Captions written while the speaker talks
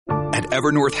At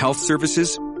Evernorth Health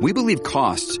Services, we believe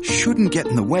costs shouldn't get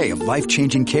in the way of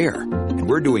life-changing care, and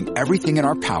we're doing everything in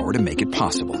our power to make it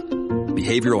possible.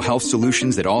 Behavioral health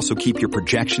solutions that also keep your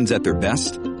projections at their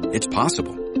best? It's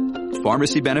possible.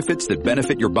 Pharmacy benefits that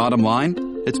benefit your bottom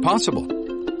line? It's possible.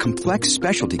 Complex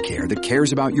specialty care that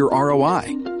cares about your ROI?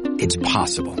 It's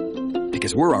possible.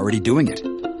 Because we're already doing it.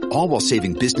 All while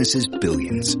saving businesses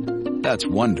billions. That's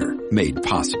Wonder made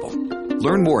possible.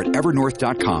 Learn more at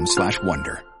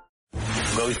evernorth.com/wonder.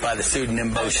 Goes by the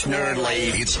pseudonym Bo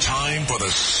Snerdley. It's time for the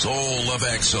Soul of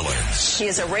Excellence. He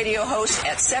is a radio host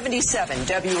at 77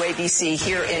 WABC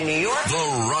here in New York.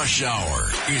 The Rush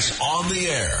Hour is on the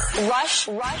air. Rush.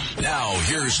 Now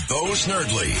here's Bo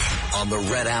Snerdley On the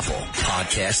Red Apple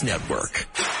Podcast Network.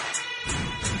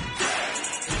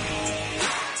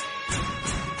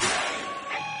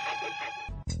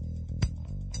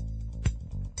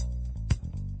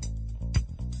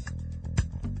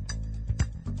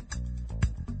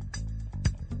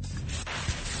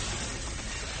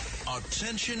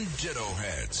 Attention Ditto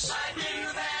Heads.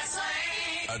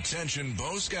 Attention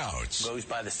Bo Scouts. Goes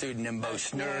by the pseudonym Bo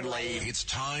Snerdley. It's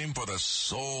time for the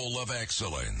Soul of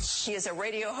Excellence. He is a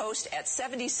radio host at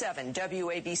 77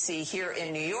 WABC here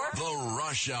in New York. The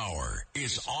Rush Hour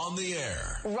is on the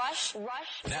air. Rush.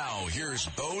 Now here's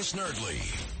Bo Snerdley.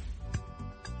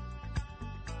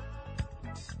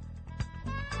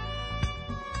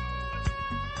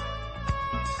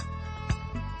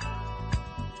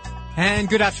 And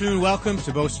good afternoon. Welcome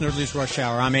to Bo Snerdley's Rush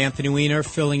Hour. I'm Anthony Weiner,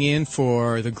 filling in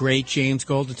for the great James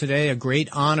Golden today. A great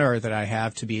honor that I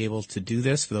have to be able to do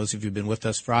this. For those of you who've been with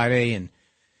us Friday and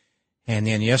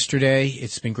then yesterday,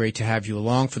 it's been great to have you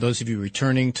along. For those of you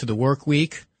returning to the work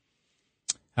week,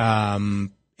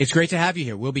 it's great to have you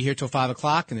here. We'll be here till 5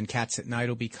 o'clock, and then Cats at Night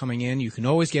will be coming in. You can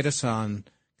always get us on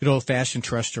good old-fashioned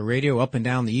terrestrial radio up and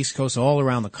down the East Coast, all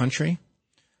around the country,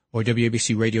 or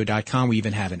WABCRadio.com. We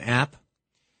even have an app.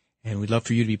 And we'd love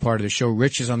for you to be part of the show.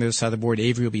 Rich is on the other side of the board.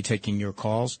 Avery will be taking your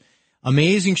calls.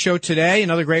 Amazing show today.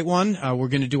 Another great one. We're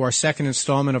going to do our second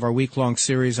installment of our week-long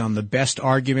series on the best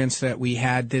arguments that we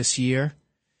had this year.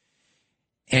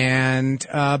 And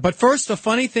but first, a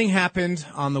funny thing happened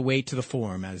on the way to the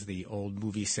forum, as the old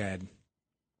movie said.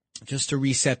 Just to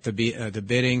reset the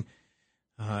bidding,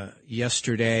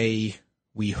 yesterday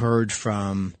we heard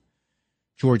from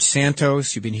George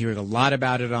Santos. You've been hearing a lot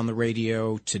about it on the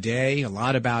radio today, a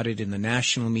lot about it in the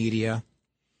national media.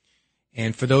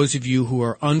 And for those of you who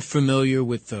are unfamiliar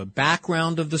with the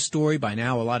background of the story, by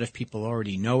now a lot of people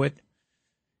already know it.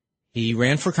 He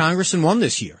ran for Congress and won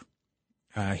this year.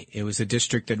 It was a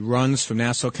district that runs from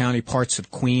Nassau County, parts of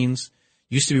Queens.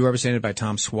 Used to be represented by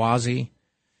Tom Suozzi.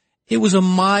 It was a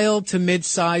mild to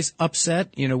mid-size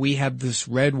upset. You know, we have this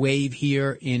red wave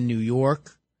here in New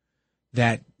York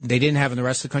that they didn't have in the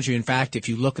rest of the country. In fact, if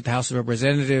you look at the House of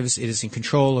Representatives, it is in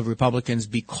control of Republicans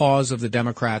because of the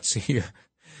Democrats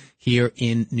here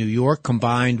in New York,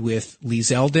 combined with Lee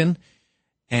Zeldin.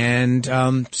 And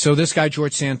so this guy,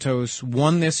 George Santos,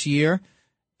 won this year.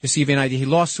 Just to give you an idea, he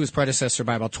lost to his predecessor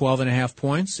by about 12.5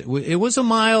 points. It was a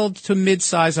mild to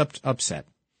mid-size upset.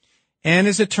 And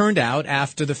as it turned out,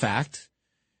 after the fact,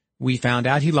 we found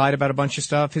out he lied about a bunch of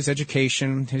stuff, his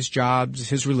education, his jobs,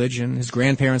 his religion, his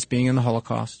grandparents being in the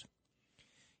Holocaust.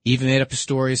 He even made up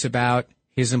stories about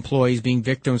his employees being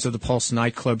victims of the Pulse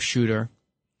nightclub shooter.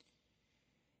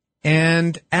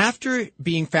 And after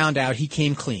being found out, he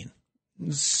came clean,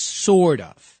 sort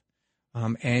of.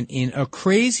 And in a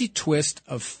crazy twist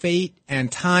of fate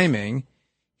and timing,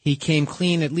 he came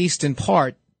clean, at least in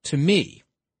part, to me.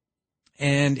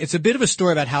 And it's a bit of a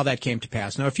story about how that came to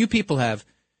pass. Now, a few people have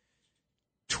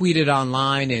tweeted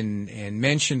online and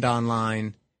mentioned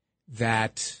online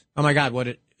that, oh my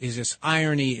God, is this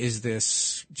irony? Is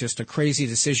this just a crazy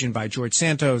decision by George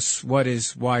Santos? Why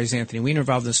is Anthony Weiner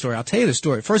involved in the story? I'll tell you the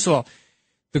story. First of all,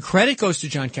 the credit goes to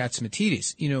John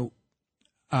Catsimatidis. You know,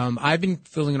 I've been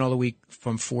filling in all the week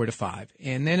from 4 to 5.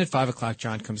 And then at 5 o'clock,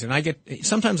 John comes in.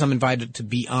 Sometimes I'm invited to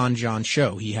be on John's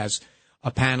show. He has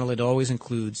a panel. It always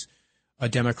includes a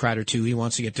Democrat or two. He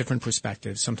wants to get different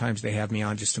perspectives. Sometimes they have me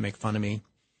on just to make fun of me.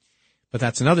 But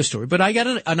that's another story. But I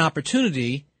got an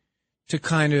opportunity to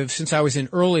kind of, since I was in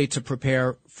early to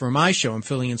prepare for my show, I'm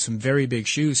filling in some very big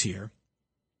shoes here.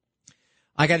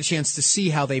 I got a chance to see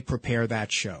how they prepare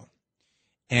that show.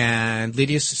 And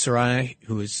Lydia Sarai,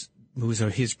 who was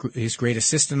his great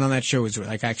assistant on that show, is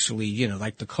like actually, you know,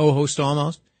 like the co-host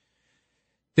almost.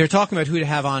 They're talking about who to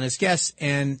have on as guests,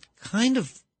 and kind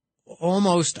of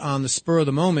almost on the spur of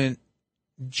the moment,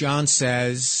 John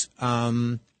says,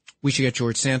 we should get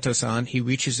George Santos on. He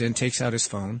reaches in, takes out his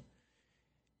phone,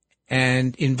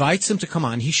 and invites him to come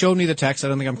on. He showed me the text. I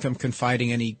don't think I'm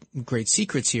confiding any great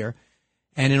secrets here.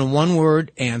 And in a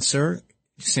one-word answer,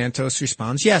 Santos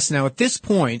responds, yes. Now, at this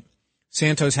point,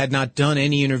 Santos had not done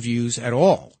any interviews at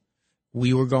all.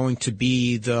 We were going to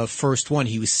be the first one.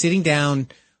 He was sitting down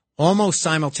almost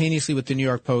simultaneously with the New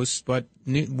York Post, but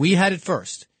we had it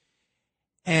first.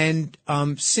 And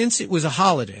since it was a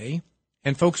holiday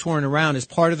and folks weren't around, as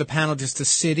part of the panel just to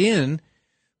sit in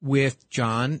with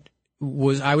John,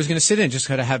 I was going to sit in, just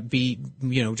kind of be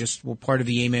just part of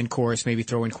the amen chorus, maybe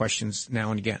throw in questions now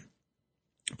and again.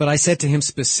 But I said to him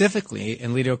specifically,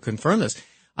 and Lito confirmed this,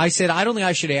 I said, I don't think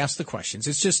I should ask the questions.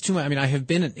 It's just too much. I mean, I have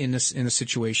been in a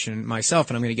situation myself,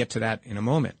 and I'm going to get to that in a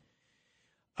moment.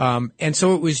 And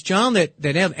so it was John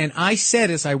and I said,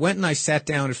 as I went and I sat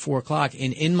down at 4:00,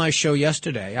 and in my show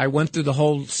yesterday, I went through the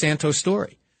whole Santos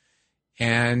story.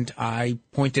 And I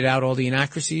pointed out all the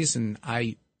inaccuracies, and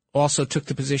I also took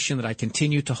the position that I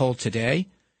continue to hold today,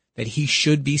 that he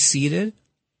should be seated,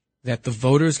 that the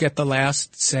voters get the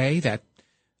last say, that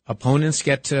opponents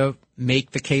get to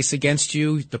make the case against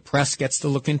you, the press gets to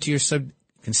look into your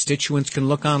constituents can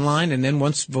look online, and then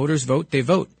once voters vote, they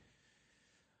vote.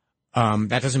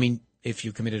 That doesn't mean if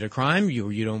you committed a crime,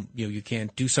 you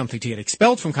can't do something to get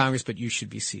expelled from Congress, but you should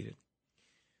be seated.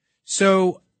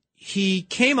 So he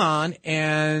came on,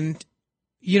 and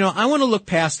I want to look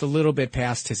a little bit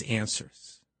past his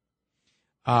answers.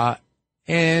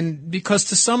 And because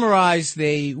to summarize,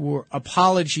 they were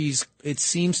apologies, it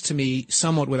seems to me,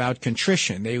 somewhat without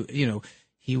contrition.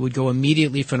 He would go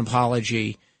immediately from an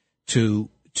apology to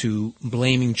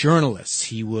blaming journalists.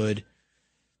 He would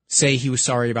say he was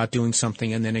sorry about doing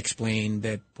something and then explain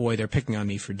that, boy, they're picking on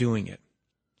me for doing it.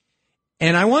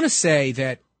 And I want to say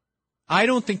that I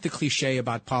don't think the cliche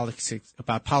about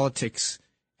politics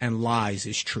and lies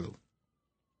is true.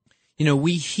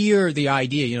 We hear the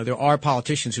idea, there are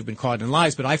politicians who've been caught in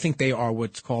lies, but I think they are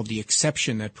what's called the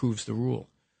exception that proves the rule.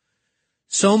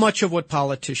 So much of what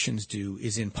politicians do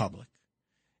is in public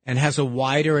and has a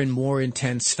wider and more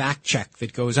intense fact check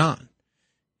that goes on.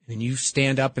 When you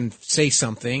stand up and say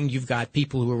something, you've got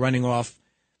people who are running off,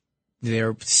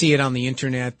 see it on the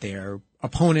internet, their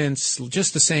opponents,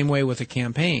 just the same way with a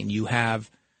campaign. You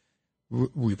have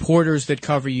reporters that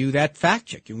cover you that fact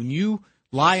check you. When you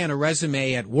lie on a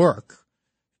resume at work,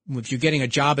 if you're getting a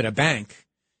job at a bank,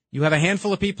 you have a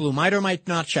handful of people who might or might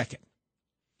not check it.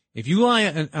 If you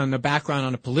lie on the background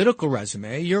on a political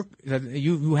resume,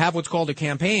 you have what's called a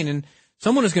campaign, and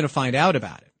someone is going to find out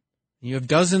about it. You have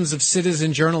dozens of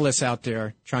citizen journalists out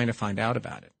there trying to find out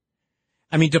about it.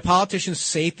 I mean, do politicians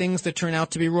say things that turn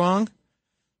out to be wrong?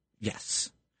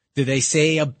 Yes. Do they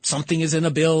say something is in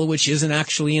a bill which isn't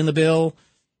actually in the bill?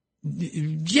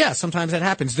 Yeah, sometimes that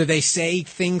happens. Do they say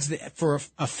things that, for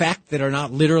effect that are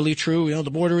not literally true?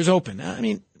 The border is open. I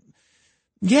mean,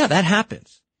 yeah, that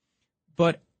happens.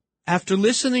 But after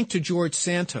listening to George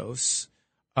Santos,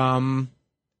 I'm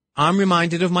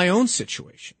reminded of my own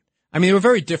situation. I mean, they were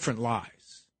very different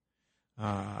lies,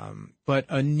 but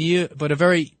a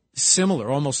very similar,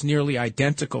 almost nearly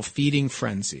identical feeding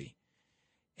frenzy.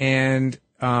 And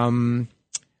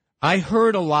I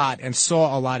heard a lot and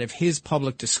saw a lot of his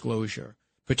public disclosure,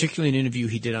 particularly an interview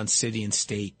he did on City and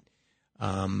State,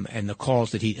 and the call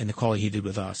he did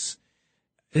with us.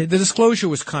 The disclosure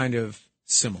was kind of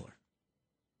similar.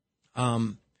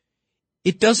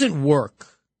 It doesn't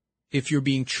work if you're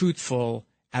being truthful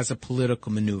as a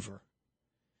political maneuver.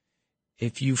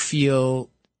 If you feel,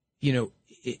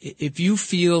 if you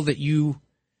feel that you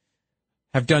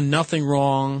have done nothing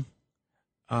wrong,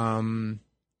 and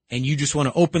you just want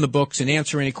to open the books and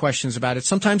answer any questions about it,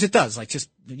 sometimes it does, like just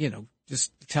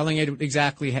telling it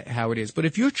exactly how it is. But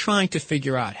if you're trying to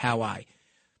figure out how I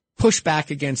push back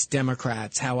against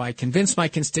Democrats, how I convince my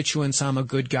constituents I'm a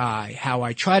good guy, how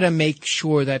I try to make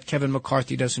sure that Kevin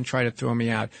McCarthy doesn't try to throw me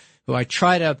out, how I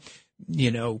try to,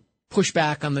 push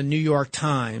back on the New York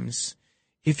Times.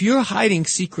 If you're hiding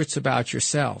secrets about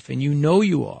yourself, and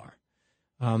you are,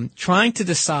 trying to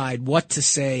decide what to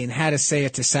say and how to say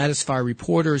it to satisfy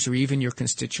reporters or even your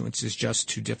constituents is just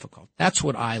too difficult. That's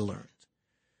what I learned.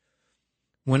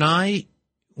 When I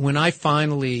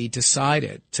finally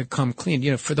decided to come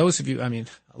clean, for those of you, a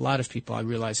lot of people, I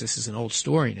realize this is an old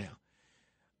story now.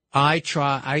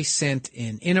 I sent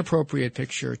an inappropriate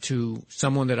picture to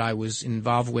someone that I was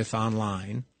involved with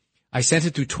online. I sent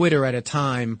it through Twitter at a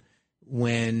time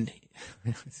when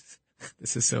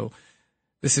this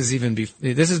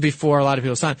is before a lot of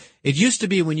people signed. It used to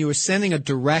be when you were sending a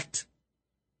direct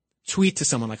tweet to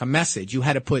someone, like a message, you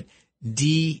had to put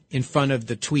D in front of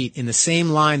the tweet in the same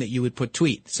line that you would put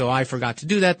tweet. So I forgot to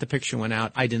do that. The picture went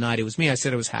out. I denied it was me. I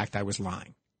said it was hacked. I was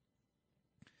lying.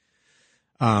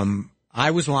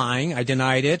 I was lying. I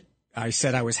denied it. I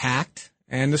said I was hacked,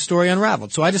 and the story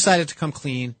unraveled. So I decided to come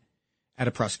clean at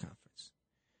a press conference.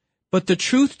 But the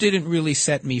truth didn't really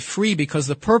set me free because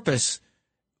the purpose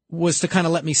was to kind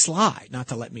of let me slide, not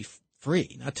to let me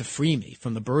free, not to free me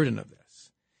from the burden of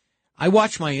this. I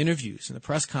watch my interviews and the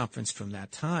press conference from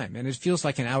that time, and it feels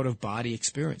like an out-of-body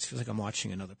experience. It feels like I'm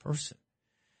watching another person.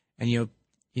 And, you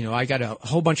know, I got a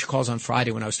whole bunch of calls on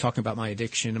Friday when I was talking about my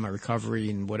addiction and my recovery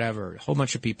and whatever, a whole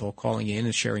bunch of people calling in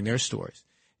and sharing their stories.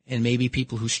 And maybe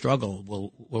people who struggle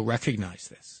will recognize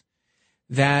this.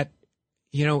 That,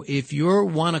 you know, if you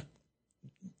want to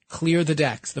clear the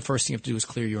decks, the first thing you have to do is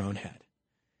clear your own head.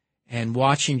 And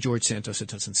watching George Santos, it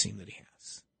doesn't seem that he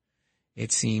has.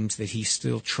 It seems that he's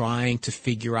still trying to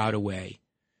figure out a way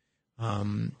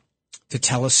to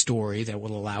tell a story that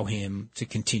will allow him to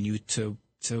continue to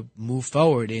move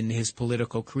forward in his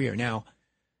political career. Now,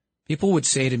 people would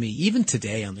say to me, even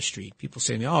today on the street, people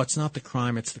say to me, oh, it's not the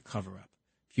crime, it's the cover-up.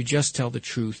 If you just tell the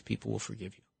truth, people will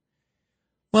forgive you.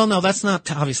 Well, no, that's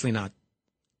obviously not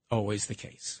always the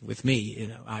case. With me, you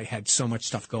know, I had so much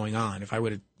stuff going on. If I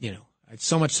would have, you know, I had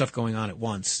so much stuff going on at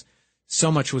once. So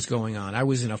much was going on. I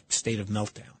was in a state of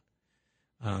meltdown.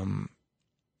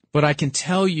 But I can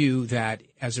tell you that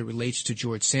as it relates to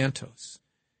George Santos,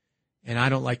 and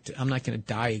I'm not going to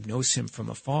diagnose him from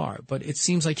afar, but it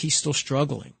seems like he's still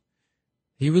struggling.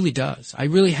 He really does. I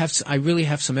really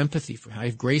have some empathy for him. I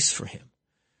have grace for him.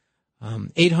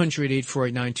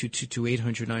 800-848-9222,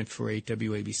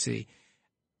 800-948-WABC.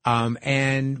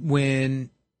 And when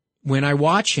I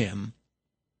watch him,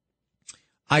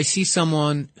 I see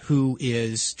someone who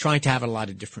is trying to have it a lot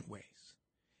of different ways.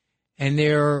 And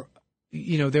there are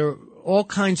all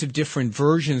kinds of different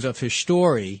versions of his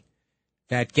story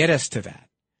that get us to that.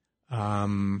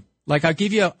 Like I'll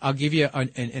give you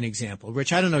an example.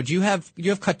 Rich, I don't know. Do you have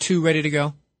cut 2 ready to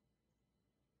go?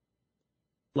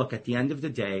 Look, at the end of the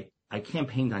day, I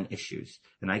campaigned on issues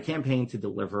and I campaigned to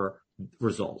deliver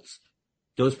results.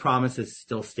 Those promises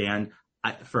still stand.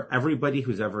 For everybody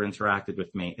who's ever interacted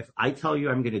with me, if I tell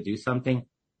you I'm going to do something,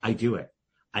 I do it.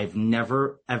 I've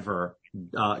never, ever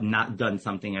not done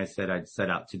something I said I'd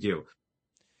set out to do.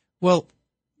 Well,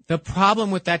 the problem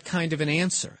with that kind of an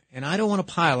answer, and I don't want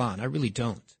to pile on, I really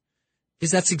don't, is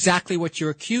that's exactly what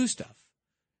you're accused of.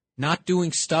 Not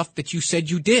doing stuff that you said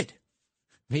you did.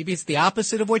 Maybe it's the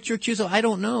opposite of what you're accused of. I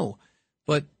don't know.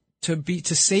 But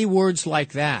to say words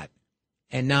like that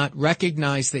and not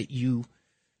recognize that you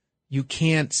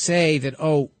can't say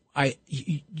that,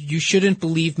 you shouldn't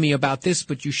believe me about this,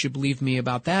 but you should believe me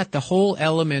about that. The whole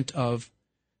element of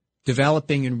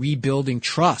developing and rebuilding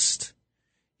trust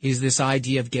is this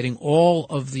idea of getting all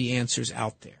of the answers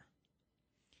out there.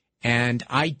 And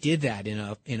I did that in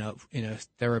a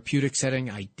therapeutic setting.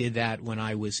 I did that when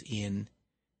I was in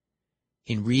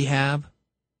rehab.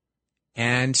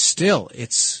 And still,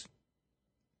 it's,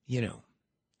 you know,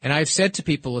 and I've said to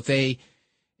people if they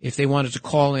wanted to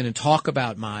call in and talk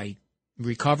about my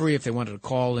recovery, if they wanted to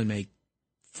call and make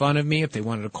fun of me, if they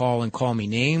wanted to call and call me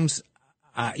names,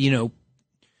 you know,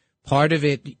 part of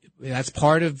it, that's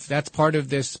part of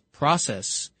this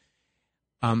process.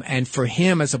 And for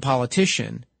him as a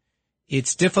politician,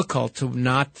 it's difficult to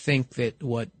not think that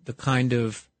what the kind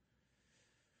of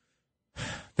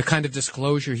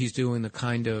disclosure he's doing, the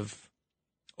kind of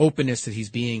openness that he's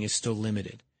being is still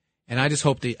limited. And I just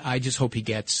hope he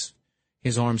gets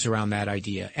his arms around that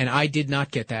idea. And I did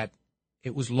not get that.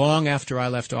 It was long after I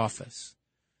left office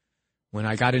when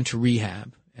I got into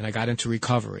rehab and I got into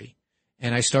recovery.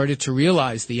 And I started to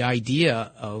realize the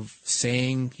idea of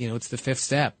saying, you know, it's the 5th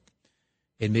step,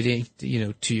 admitting, you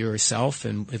know, to yourself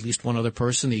and at least one other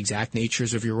person the exact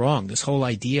natures of your wrong. This whole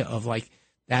idea of like,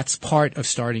 that's part of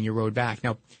starting your road back.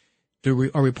 Now,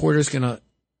 are reporters going to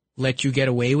let you get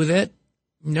away with it?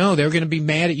 No, they're going to be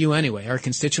mad at you anyway. Our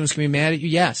constituents can be mad at you,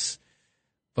 yes.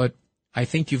 But I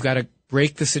think you've got to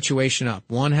break the situation up.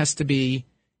 One has to be,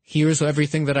 here's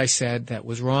everything that I said that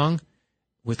was wrong,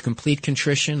 with complete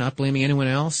contrition, not blaming anyone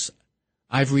else.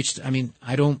 I'm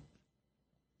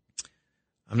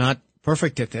not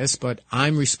perfect at this, but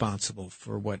I'm responsible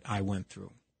for what I went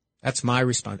through. That's my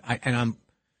response.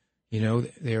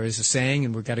 There is a saying,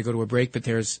 and we've got to go to a break, but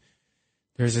there's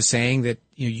a saying that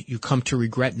you come to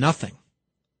regret nothing.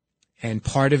 And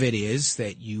part of it is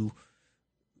that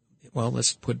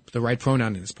let's put the right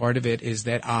pronoun in this. Part of it is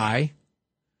that I,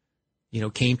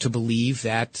 came to believe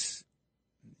that,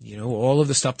 all of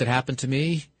the stuff that happened to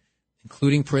me,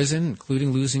 including prison,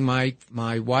 including losing my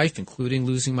wife, including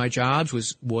losing my jobs,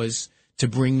 was to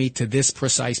bring me to this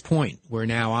precise point where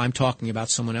now I'm talking about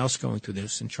someone else going through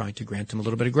this and trying to grant them a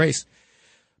little bit of grace.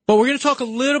 But we're going to talk a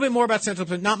little bit more about Santos,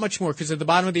 but not much more, because at the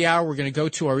bottom of the hour, we're going to go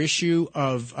to our issue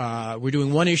of, we're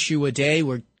doing one issue a day.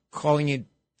 We're calling it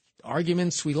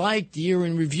Arguments We Liked, Year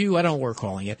in Review. I don't know what we're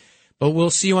calling it. But we'll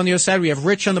see you on the other side. We have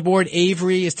Rich on the board.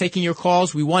 Avery is taking your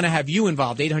calls. We want to have you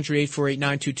involved.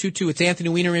 800-848-9222. It's Anthony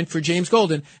Weiner in for James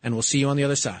Golden, and we'll see you on the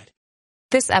other side.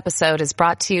 This episode is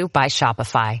brought to you by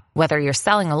Shopify. Whether you're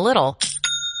selling a little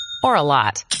or a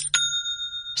lot,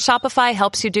 Shopify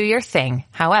helps you do your thing,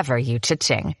 however you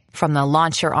cha-ching. From the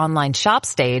launch your online shop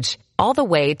stage, all the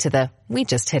way to the we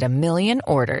just hit 1 million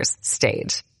orders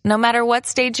stage. No matter what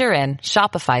stage you're in,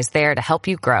 Shopify's there to help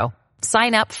you grow.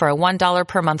 Sign up for a $1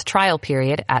 per month trial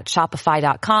period at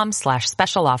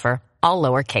shopify.com/special offer, all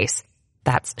lowercase.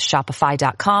 That's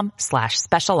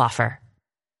shopify.com/special offer.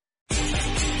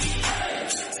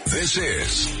 This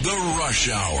is The Rush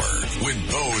Hour with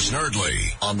Bo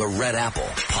Snerdley on the Red Apple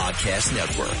Podcast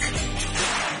Network.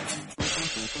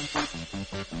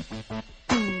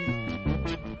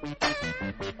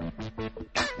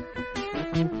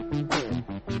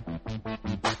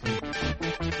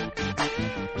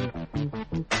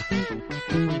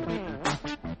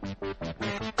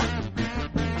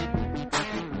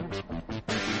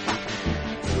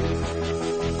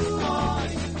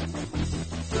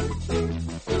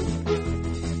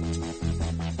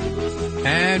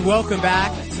 And welcome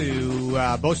back to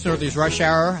Bo Snerdley's Rush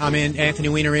Hour. I'm Anthony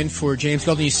Weiner in for James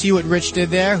Golden. You see what Rich did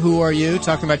there? Who are you?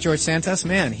 Talking about George Santos?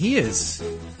 Man, he is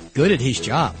good at his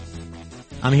job.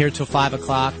 I'm here till 5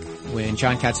 o'clock when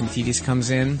John Katsimatidis comes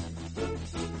in.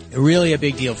 Really a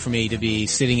big deal for me to be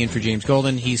sitting in for James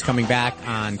Golden. He's coming back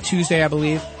on Tuesday, I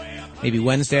believe, maybe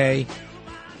Wednesday.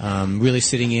 Really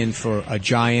sitting in for a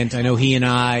giant. I know he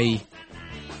and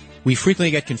we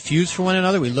frequently get confused for one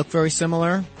another. We look very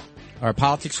similar. Our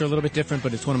politics are a little bit different,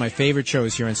 but it's one of my favorite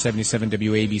shows here on 77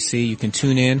 WABC. You can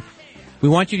tune in. We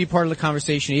want you to be part of the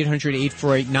conversation,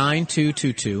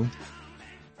 800-848-9222.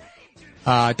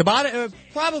 At the bottom,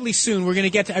 probably soon, we're going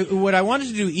to get to what I wanted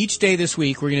to do each day this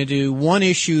week. We're going to do one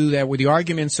issue that were the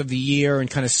arguments of the year and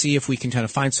kind of see if we can kind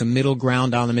of find some middle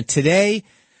ground on them. And today,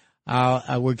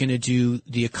 we're going to do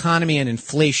the economy and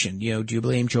inflation. You know, do you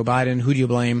blame Joe Biden? Who do you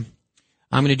blame?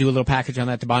 I'm going to do a little package on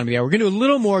that at the bottom of the hour. We're going to do a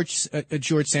little more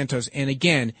George Santos. And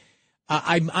again,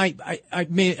 I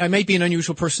might be an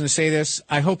unusual person to say this.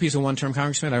 I hope he's a one-term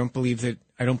congressman. I don't believe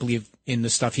in the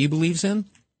stuff he believes in.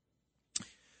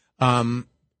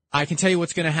 I can tell you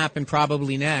what's going to happen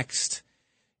probably next.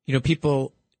 You know,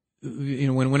 people, you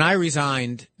know, when I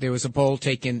resigned, there was a poll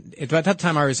taken. At that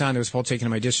time I resigned, there was a poll taken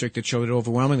in my district that showed that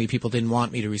overwhelmingly people didn't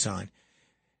want me to resign.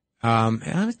 And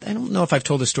I don't know if I've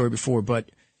told this story before, but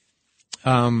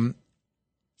Nancy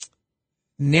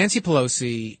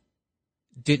Pelosi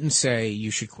didn't say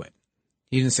you should quit.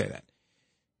 He didn't say that.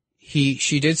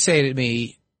 She did say to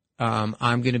me, I'm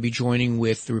going to be joining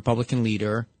with the Republican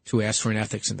leader to ask for an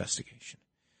ethics investigation.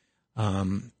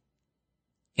 And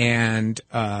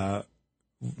the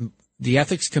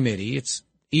ethics committee, it's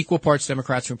equal parts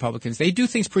Democrats and Republicans. They do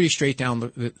things pretty straight down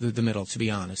the middle, to be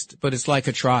honest, but it's like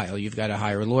a trial. You've got to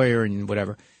hire a lawyer and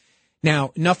whatever.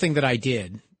 Now, nothing that I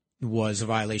did was a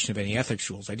violation of any ethics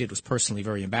rules. I did was personally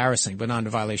very embarrassing, but not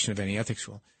a violation of any ethics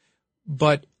rule.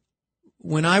 But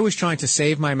when I was trying to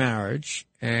save my marriage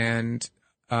and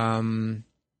had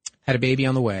a baby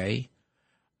on the way,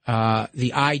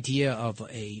 the idea of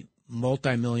a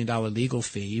multi-million-dollar legal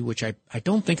fee, which I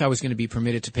don't think I was going to be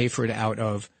permitted to pay for it out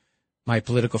of my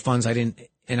political funds. And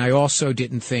I also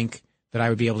didn't think that I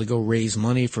would be able to go raise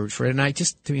money for it. And I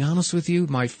just, to be honest with you,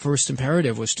 my first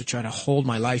imperative was to try to hold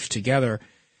my life together.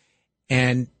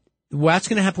 And what's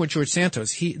going to happen with George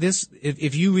Santos?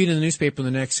 If you read in the newspaper in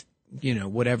the next,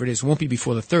 whatever it is, it won't be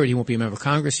before the 3rd. He won't be a member of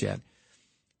Congress yet.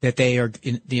 That they are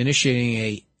initiating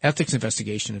a ethics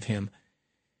investigation of him.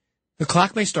 The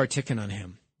clock may start ticking on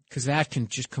him because that can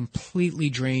just completely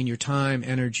drain your time,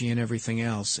 energy, and everything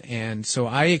else. And so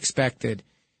I expect that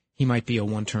he might be a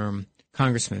one-term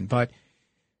congressman. But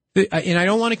and I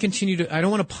don't want to continue I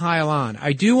don't want to pile on.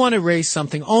 I do want to raise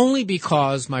something only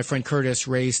because my friend Curtis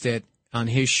raised it on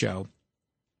his show.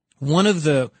 One of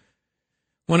the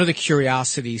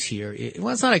curiosities here,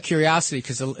 it's not a curiosity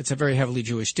because it's a very heavily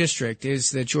Jewish district,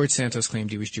 is that George Santos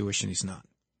claimed he was Jewish and he's not.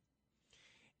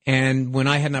 And when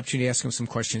I had an opportunity to ask him some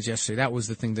questions yesterday, that was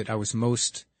the thing that I was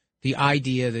the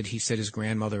idea that he said his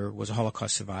grandmother was a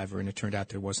Holocaust survivor, and it turned out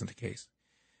that it wasn't the case.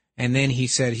 And then he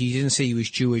said he didn't say he was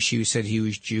Jewish, he said he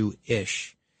was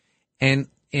Jewish. And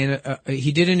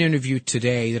he did an interview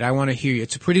today that I want to hear you.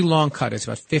 It's a pretty long cut. It's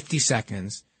about 50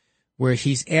 seconds where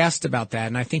he's asked about that,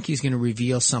 and I think he's going to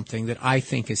reveal something that I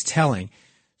think is telling.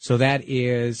 So that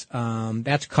is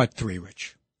that's cut 3,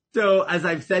 Rich. So as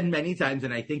I've said many times,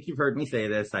 and I think you've heard me say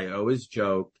this, I always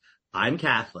joke, I'm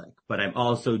Catholic, but I'm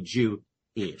also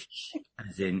Jew-ish,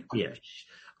 as in ish.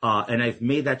 And I've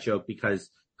made that joke because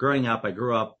growing up, I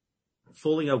grew up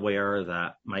fully aware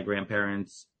that my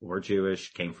grandparents were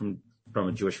Jewish, came from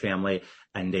a Jewish family,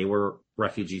 and they were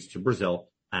refugees to Brazil.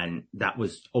 And that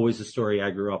was always a story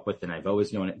I grew up with, and I've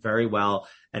always known it very well.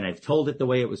 And I've told it the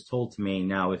way it was told to me.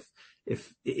 Now,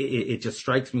 if it just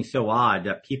strikes me so odd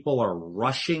that people are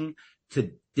rushing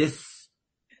to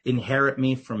disinherit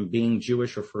me from being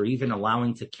Jewish, or for even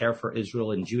allowing to care for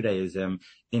Israel and Judaism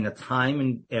in a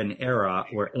time and era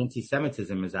where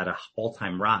anti-Semitism is at an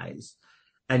all-time rise.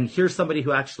 And here's somebody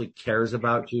who actually cares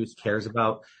about Jews, cares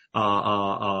about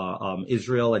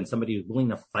Israel, and somebody who's willing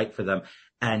to fight for them.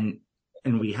 And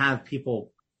we have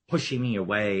people pushing me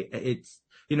away. It's,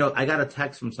 I got a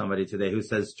text from somebody today who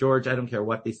says, George, I don't care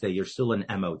what they say, you're still an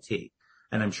MOT.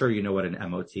 And I'm sure you know what an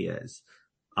MOT is.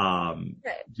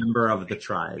 Member of the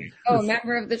tribe. Oh,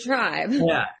 member of the tribe.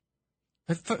 Yeah.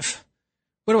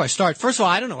 Where do I start? First of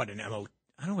all, I don't know what an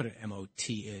MOT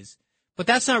is. But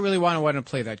that's not really why I want to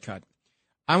play that cut.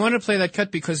 I want to play that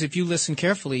cut because if you listen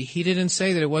carefully, he didn't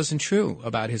say that it wasn't true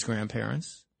about his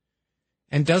grandparents,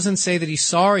 and doesn't say that he's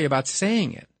sorry about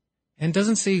saying it, and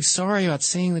doesn't say he's sorry about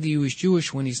saying that he was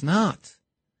Jewish when he's not.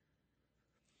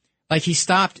 Like he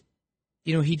stopped,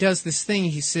 he does this thing.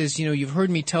 He says, you've heard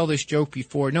me tell this joke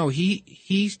before. No,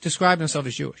 he described himself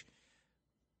as Jewish.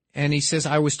 And he says,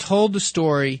 I was told the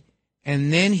story,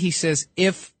 and then he says,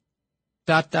 if ...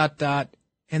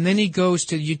 And then he goes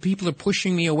to, you people are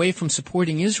pushing me away from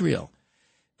supporting Israel.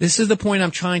 This is the point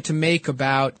I'm trying to make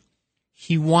about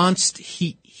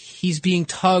he's being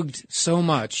tugged so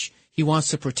much. He wants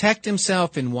to protect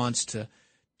himself and wants to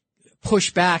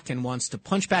push back and wants to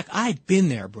punch back. I've been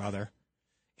there, brother.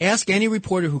 Ask any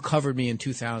reporter who covered me in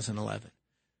 2011.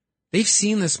 They've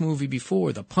seen this movie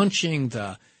before. The punching,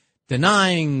 the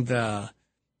denying,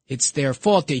 it's their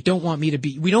fault. They don't want me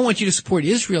to we don't want you to support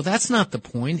Israel. That's not the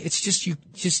point. It's just you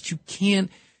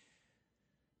can't.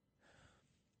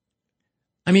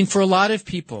 I mean, for a lot of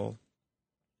people,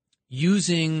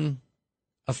 using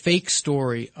a fake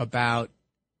story about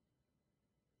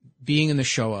being in the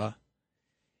Shoah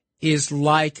is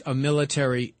like a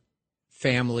military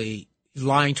family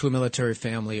lying to a military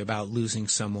family about losing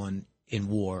someone in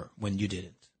war when you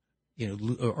didn't,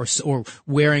 or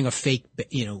wearing a fake,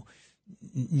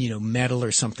 medal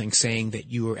or something saying that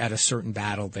you were at a certain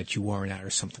battle that you weren't at or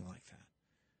something like that.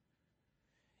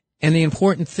 And the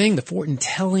important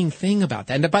telling thing about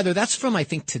that, and by the way, that's from, I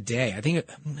think, today. I think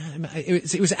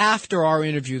it was after our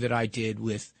interview that I did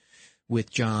with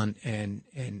John and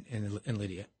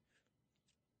Lydia.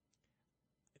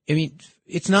 I mean,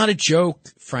 it's not a joke,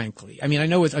 frankly. I mean, I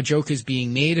know a joke is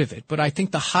being made of it, but I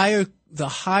think the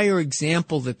higher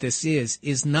example that this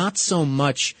is not so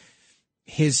much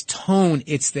his tone,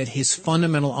 it's that his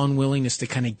fundamental unwillingness to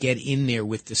kind of get in there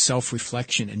with the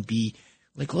self-reflection and be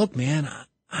like, look, man,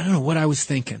 I don't know what I was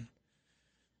thinking.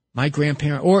 My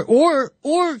grandparent, or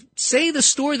say the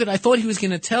story that I thought he was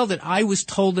going to tell, that I was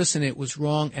told this and it was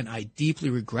wrong and I deeply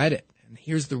regret it. And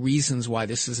here's the reasons why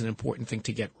this is an important thing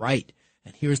to get right.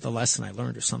 And here's the lesson I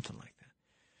learned, or something like that.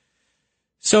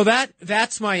 So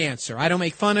that's my answer. I don't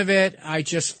make fun of it. I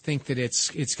just think that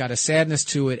it's got a sadness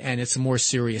to it, and it's a more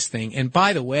serious thing. And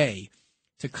by the way,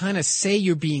 to kind of say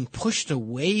you're being pushed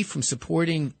away from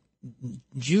supporting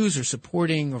Jews or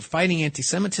supporting or fighting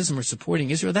anti-Semitism or supporting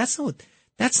Israel, that's not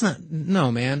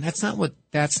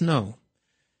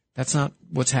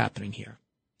what's happening here.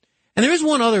 And there is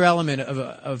one other element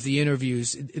of the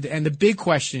interviews, and the big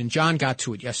question, John got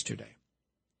to it yesterday,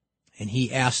 and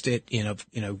he asked it in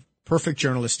a perfect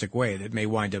journalistic way that may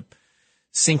wind up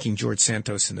sinking George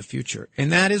Santos in the future.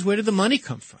 And that is, where did the money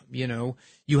come from?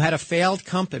 You had a failed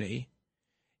company,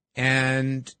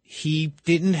 and he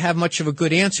didn't have much of a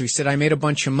good answer. He said, I made a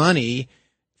bunch of money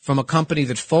from a company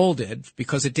that folded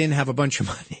because it didn't have a bunch of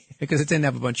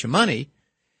money.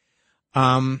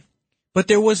 But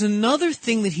there was another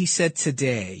thing that he said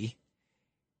today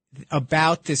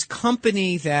about this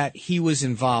company that he was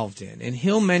involved in, and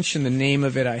he'll mention the name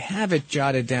of it. I have it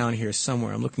jotted down here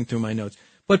somewhere. I'm looking through my notes.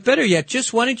 But better yet,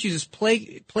 why don't you just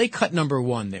play cut number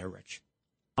 1 there, Rich?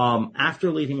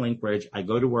 After leaving Linkbridge, I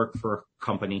go to work for a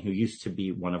company who used to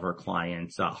be one of our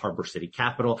clients, Harbor City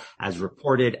Capital. As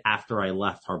reported, after I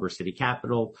left Harbor City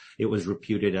Capital, it was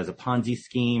reputed as a Ponzi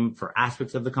scheme for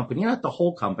aspects of the company, not the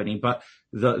whole company, but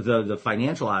the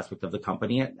financial aspect of the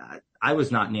company. I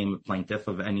was not named a plaintiff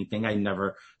of anything.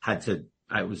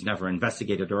 I was never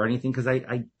investigated or anything because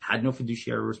I had no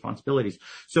fiduciary responsibilities.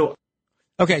 So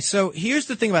Okay, so here's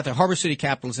the thing about the Harbor City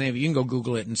Capital's name. You can go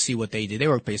Google it and see what they did. They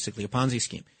were basically a Ponzi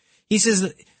scheme. He says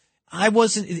that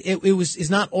it's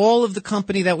not all of the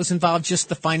company that was involved, just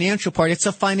the financial part. It's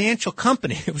a financial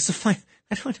company. It was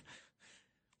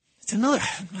it's another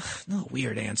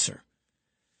weird answer.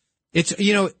 It's,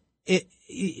 if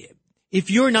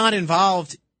you're not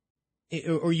involved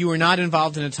or you are not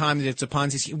involved in a time that it's a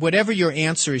Ponzi scheme, whatever your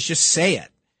answer is, just say it.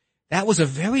 That was a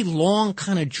very long,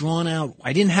 kind of drawn out.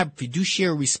 I didn't have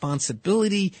fiduciary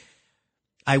responsibility.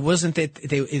 I wasn't that.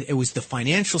 It was the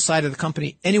financial side of the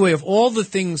company. Anyway, of all the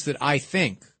things that I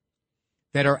think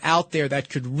that are out there that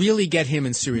could really get him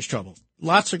in serious trouble,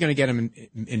 lots are going to get him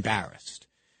embarrassed,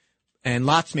 and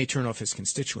lots may turn off his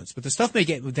constituents. But the stuff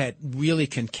that really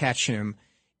can catch him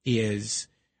is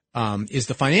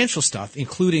the financial stuff,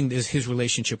 including his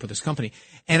relationship with his company.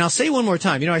 And I'll say one more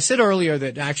time, I said earlier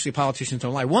that actually politicians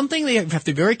don't lie. One thing they have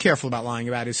to be very careful about lying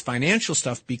about is financial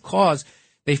stuff, because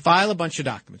they file a bunch of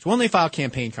documents. One, they file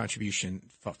campaign contribution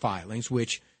filings,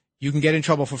 which you can get in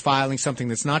trouble for filing something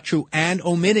that's not true and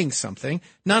omitting something.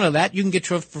 None of that. You can get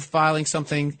trouble for filing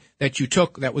something that you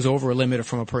took that was over a limit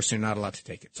from a person you're not allowed to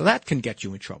take it. So that can get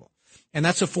you in trouble. And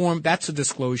that's a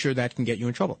disclosure that can get you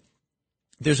in trouble.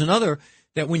 There's another,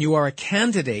 that when you are a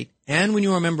candidate and when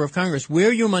you are a member of Congress,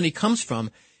 where your money comes from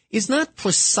is not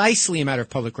precisely a matter of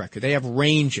public record. They have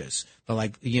ranges.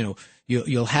 But you'll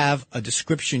have a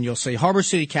description. You'll say Harbor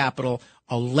City Capital,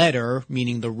 a letter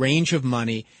meaning the range of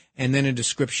money, and then a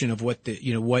description of what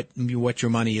your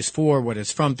money is for, what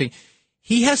it's from.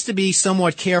 He has to be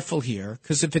somewhat careful here,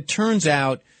 because if it turns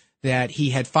out that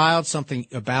he had filed something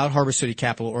about Harbor City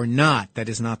Capital or not, that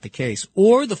is not the case,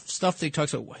 or the stuff that he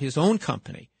talks about his own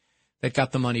company that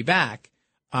got the money back,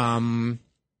 that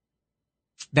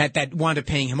wound up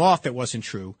paying him off, that wasn't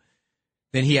true,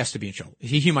 then he has to be in trouble.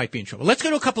 He might be in trouble. Let's go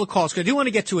to a couple of calls, because I do want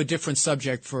to get to a different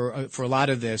subject for a lot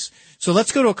of this. So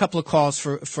let's go to a couple of calls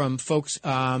from folks.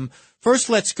 First,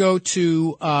 let's go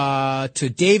to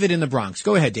David in the Bronx.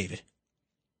 Go ahead, David.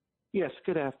 Yes,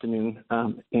 good afternoon,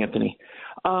 Anthony.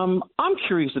 I'm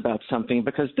curious about something,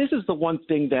 because this is the one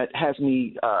thing that has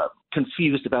me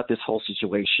confused about this whole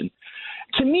situation.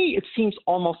 To me, it seems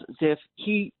almost as if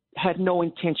he had no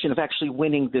intention of actually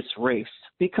winning this race,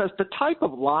 because the type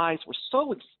of lies were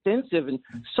so extensive and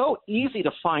so easy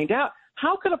to find out.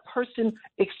 How could a person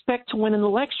expect to win an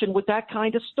election with that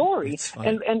kind of story?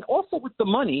 And also with the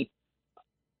money,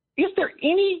 is there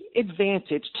any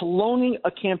advantage to loaning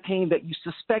a campaign that you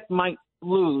suspect might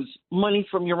lose money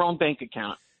from your own bank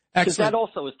account? Because that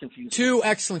also is confusing. Two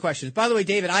excellent questions. By the way,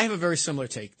 David, I have a very similar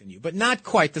take than you, but not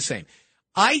quite the same.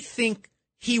 I think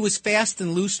he was fast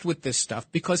and loose with this stuff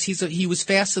because he was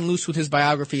fast and loose with his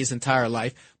biography his entire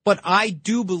life. But I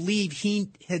do believe he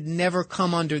had never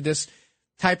come under this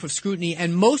type of scrutiny.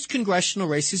 And most congressional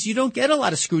races, you don't get a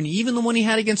lot of scrutiny. Even the one he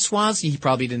had against Swazi, he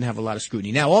probably didn't have a lot of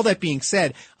scrutiny. Now, all that being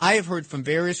said, I have heard from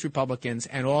various Republicans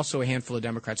and also a handful of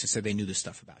Democrats who said they knew this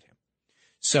stuff about him.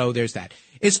 So there's that.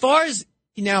 As far as,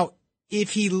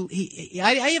 if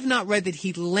I have not read that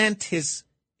he lent his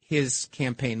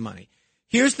campaign money.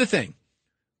 Here's the thing.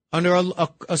 Under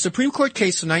a Supreme Court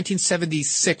case in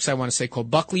 1976, I want to say,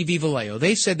 called Buckley v. Vallejo,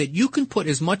 they said that you can put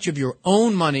as much of your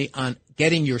own money on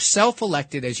getting yourself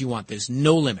elected as you want. There's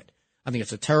no limit. I think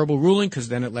it's a terrible ruling, because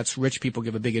then it lets rich people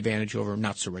give a big advantage over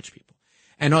not so rich people.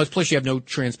 And plus you have no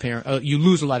you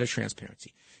lose a lot of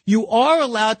transparency. You are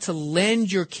allowed to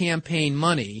lend your campaign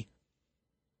money.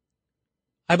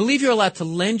 I believe you're allowed to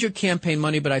lend your campaign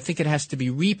money, but I think it has to be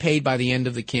repaid by the end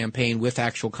of the campaign with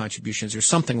actual contributions or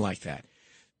something like that.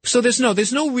 So there's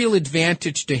no real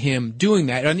advantage to him doing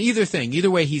that on either thing. Either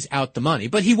way, he's out the money,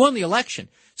 but he won the election.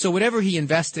 So whatever he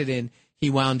invested in, he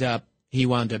wound up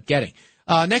getting.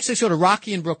 Next, let's go to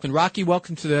Rocky in Brooklyn. Rocky,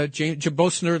 welcome to the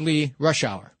Jabos Nerdly Rush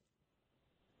Hour.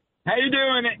 How you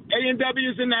doing?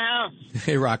 A&W's in the house.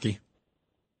 Hey, Rocky.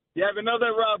 You have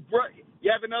another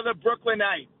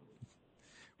Brooklynite.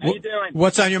 How you doing?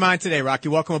 What's on your mind today, Rocky?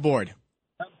 Welcome aboard.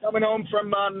 I'm coming home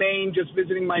from Maine, just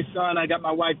visiting my son. I got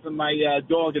my wife and my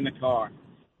dog in the car.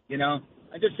 I'm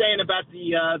just saying about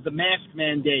the mask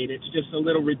mandate. It's just a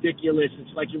little ridiculous.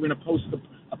 It's like you're in a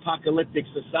post-apocalyptic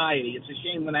society. It's a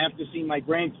shame when I have to see my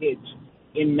grandkids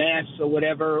in masks or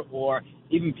whatever, or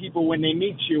even people when they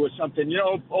meet you or something,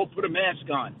 put a mask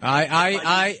on.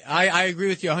 I agree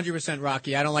with you 100%,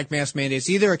 Rocky. I don't like mask mandates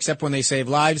either, except when they save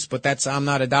lives, but I'm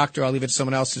not a doctor. I'll leave it to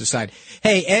someone else to decide.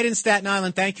 Hey, Ed in Staten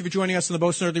Island, thank you for joining us on the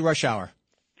Jabos Nerdly Rush Hour.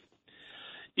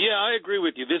 Yeah, I agree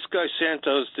with you. This guy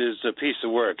Santos is a piece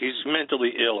of work. He's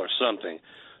mentally ill or something.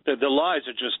 The lies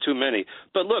are just too many.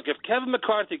 But look, if Kevin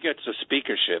McCarthy gets a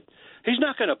speakership, he's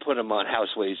not going to put him on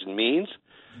House Ways and Means.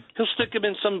 He'll stick him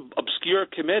in some obscure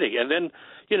committee, and then,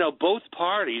 both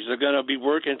parties are going to be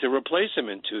working to replace him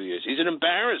in 2 years. He's an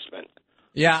embarrassment.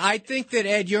 Yeah, I think that,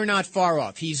 Ed, you're not far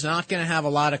off. He's not going to have a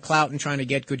lot of clout in trying to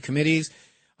get good committees.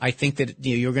 I think that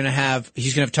he's going to have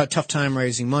a tough time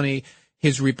raising money.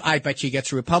 I bet you he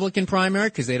gets a Republican primary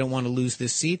because they don't want to lose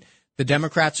this seat. The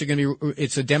Democrats are going to be,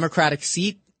 it's a Democratic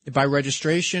seat by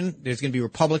registration. There's going to be a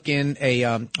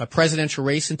presidential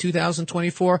race in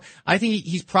 2024. I think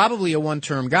he's probably a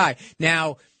one-term guy.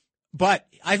 Now, but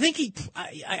I think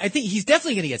he's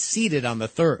definitely going to get seated on the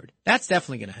third. That's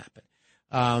definitely going to happen.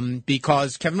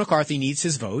 Because Kevin McCarthy needs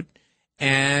his vote.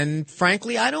 And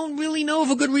frankly, I don't really know of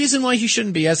a good reason why he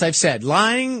shouldn't be. As I've said,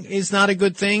 lying is not a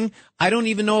good thing. I don't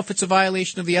even know if it's a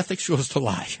violation of the ethics rules to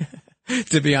lie,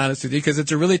 to be honest with you, because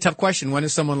it's a really tough question. When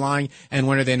is someone lying and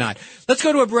when are they not? Let's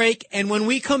go to a break. And when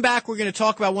we come back, we're going to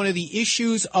talk about one of the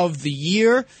issues of the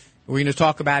year. We're going to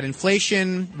talk about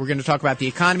inflation. We're going to talk about the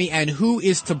economy and who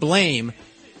is to blame.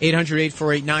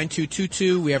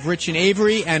 800-848-9222. We have Rich and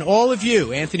Avery and all of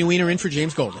you. Anthony Weiner in for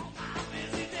James Golden.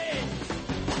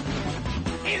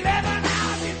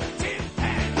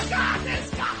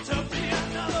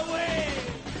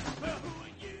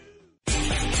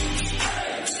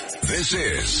 This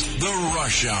is The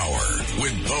Rush Hour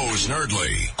with Bo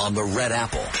Snerdley on the Red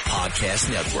Apple Podcast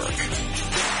Network.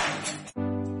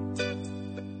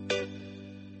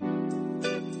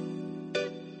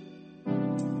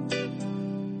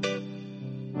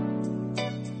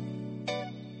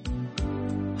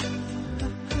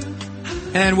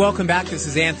 And welcome back. This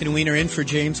is Anthony Weiner in for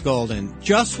James Golden.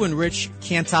 Just when Rich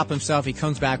can't top himself, he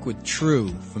comes back with True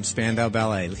from Spandau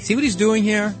Ballet. See what he's doing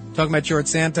here? Talking about George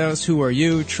Santos. Who are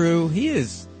you? True. He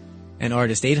is an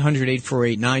artist.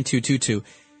 800-848-9222.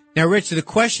 Now, Rich, the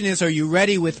question is, are you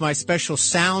ready with my special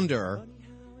sounder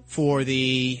for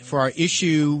our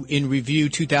issue in review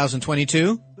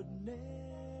 2022?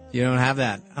 You don't have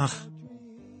that. Ugh.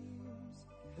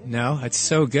 No, it's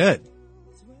so good.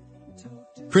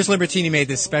 Chris Libertini made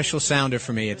this special sounder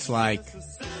for me. It's like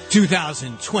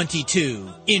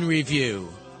 2022 in review.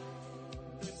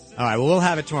 All right, well, we'll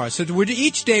have it tomorrow. So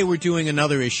each day we're doing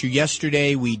another issue.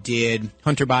 Yesterday we did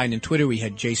Hunter Biden and Twitter. We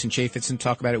had Jason Chaffetson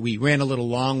talk about it. We ran a little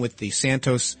long with the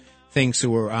Santos thing,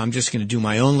 so I'm just going to do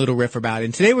my own little riff about it.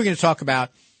 And today we're going to talk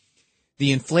about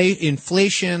the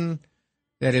inflation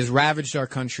that has ravaged our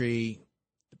country,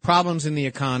 the problems in the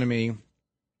economy,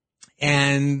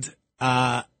 and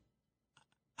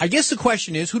I guess the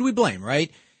question is, who do we blame, right?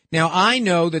 Now, I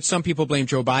know that some people blame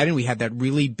Joe Biden. We had that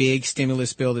really big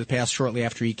stimulus bill that passed shortly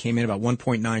after he came in, about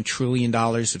 $1.9 trillion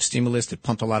of stimulus that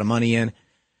pumped a lot of money in.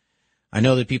 I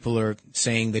know that people are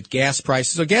saying that gas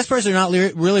prices are not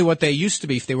really what they used to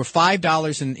be. If they were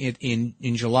 $5 in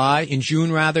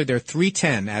June, they're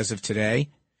 $3.10 as of today.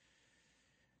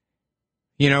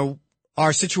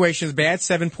 Our situation is bad,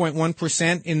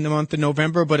 7.1% in the month of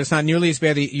November, but it's not nearly as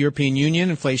bad as the European Union.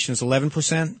 Inflation is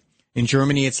 11%. In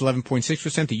Germany, it's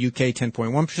 11.6%. The UK,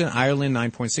 10.1%. Ireland,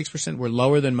 9.6%. We're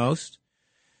lower than most.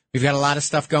 We've got a lot of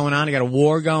stuff going on. We got a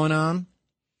war going on.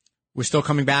 We're still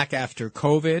coming back after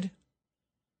COVID.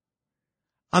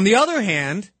 On the other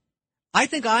hand, I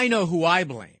think I know who I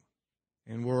blame.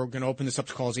 And we're going to open this up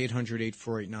to calls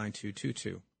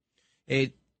 800-848-9222.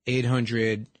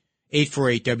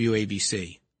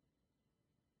 800-848-WABC.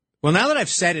 Well, now that I've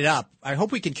set it up, I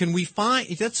hope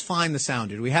let's find the sound.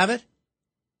 Do we have it?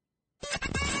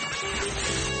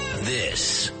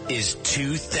 This is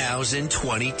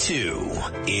 2022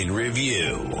 in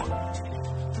review.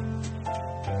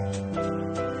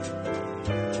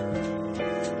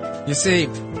 You see,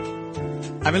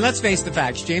 let's face the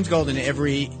facts. James Golden,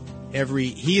 he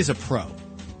is a pro.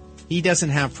 He doesn't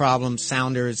have problems.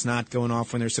 Sounders not going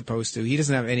off when they're supposed to. He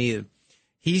doesn't have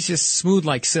he's just smooth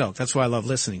like silk. That's why I love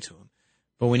listening to him.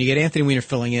 But when you get Anthony Weiner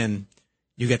filling in,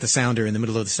 you get the sounder in the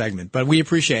middle of the segment. But we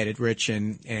appreciate it, Rich,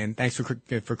 and thanks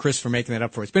for Chris for making that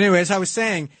up for us. But anyway, as I was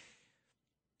saying,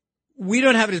 we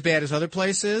don't have it as bad as other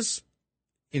places.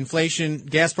 Inflation,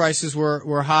 gas prices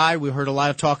were high. We heard a lot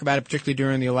of talk about it, particularly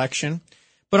during the election.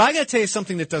 But I got to tell you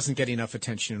something that doesn't get enough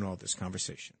attention in all this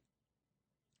conversation.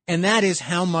 And that is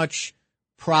how much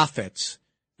profits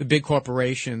the big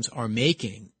corporations are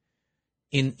making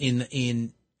in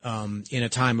a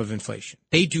time of inflation.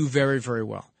 They do very, very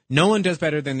well. No one does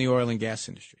better than the oil and gas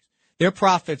industries. Their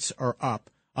profits are up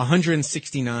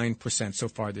 169% so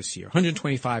far this year,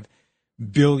 $125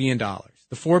 billion.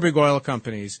 The four big oil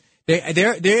companies, they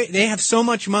have so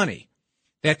much money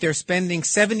that they're spending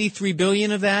 $73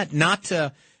 billion of that not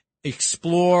to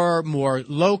explore more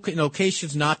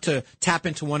locations, not to tap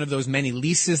into one of those many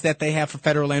leases that they have for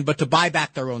federal land, but to buy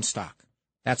back their own stock.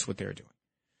 That's what they're doing.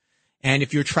 And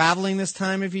if you're traveling this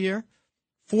time of year,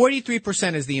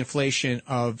 43% is the inflation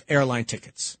of airline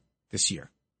tickets this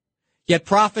year. Yet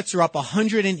profits are up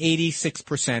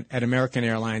 186% at American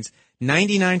Airlines,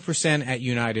 99% at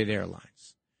United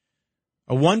Airlines.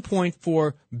 A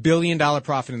 $1.4 billion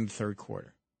profit in the third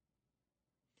quarter.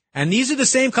 And these are the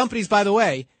same companies, by the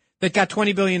way, that got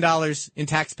 $20 billion in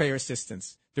taxpayer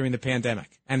assistance during the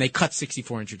pandemic. And they cut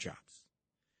 6,400 jobs.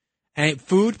 And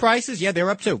food prices, yeah, they're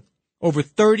up too. Over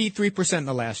 33% in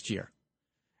the last year.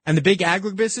 And the big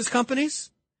agribusiness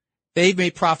companies, they've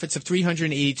made profits of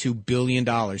 $382 billion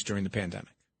during the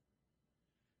pandemic.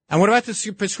 And what about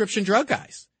the prescription drug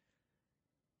guys?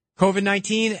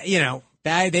 COVID-19,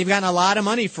 they've gotten a lot of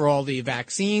money for all the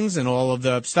vaccines and all of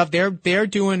the stuff. They're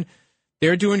doing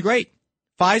great.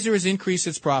 Pfizer has increased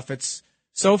its profits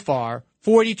so far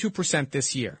 42%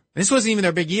 this year. This wasn't even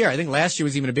their big year. I think last year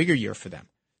was even a bigger year for them.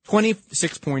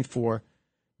 $26.4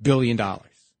 billion. And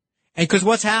because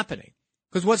what's happening?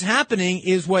 Because what's happening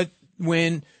is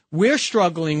when we're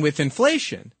struggling with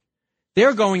inflation,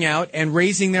 they're going out and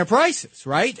raising their prices,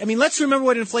 right? I mean, let's remember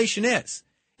what inflation is.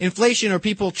 Inflation are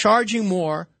people charging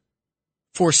more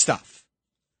for stuff.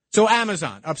 So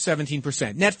Amazon up 17%,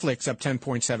 Netflix up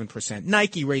 10.7%,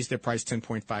 Nike raised their price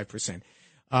 10.5%,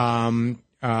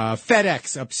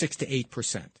 FedEx up 6 to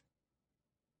 8%.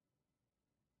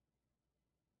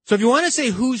 So if you want to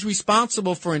say who's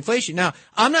responsible for inflation, now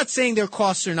I'm not saying their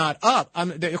costs are not up.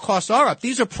 Their costs are up.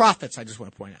 These are profits. I just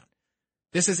want to point out.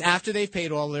 This is after they've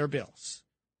paid all their bills.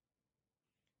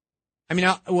 I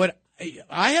mean,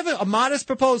 I have a modest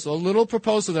proposal, a little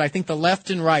proposal that I think the left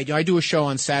and right. I do a show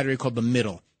on Saturday called The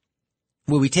Middle,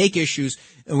 where we take issues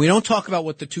and we don't talk about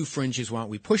what the two fringes want.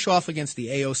 We push off against the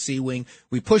AOC wing.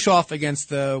 We push off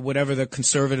against whatever the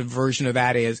conservative version of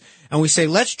that is. And we say,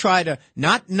 let's try to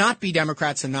not be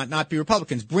Democrats and not be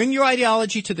Republicans. Bring your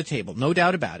ideology to the table. No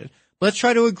doubt about it. Let's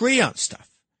try to agree on stuff.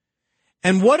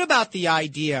 And what about the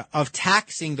idea of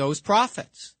taxing those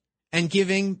profits and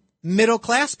giving middle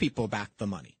class people back the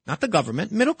money? Not the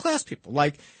government, middle class people.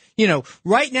 Like,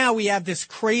 right now we have this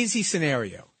crazy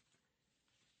scenario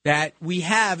that we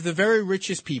have the very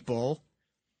richest people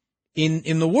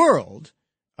in the world.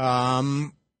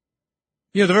 The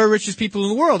very richest people in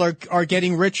the world are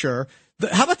getting richer.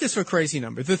 How about this for a crazy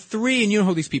number? The three, and you know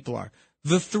who these people are,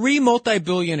 the three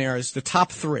multi-billionaires, the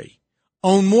top three,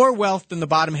 own more wealth than the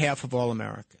bottom half of all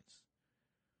Americans.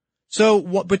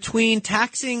 So between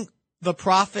taxing the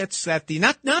profits that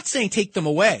not saying take them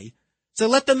away, so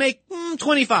let them make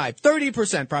 25,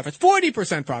 30% profits,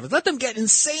 40% profits. Let them get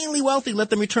insanely wealthy. Let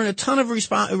them return a ton of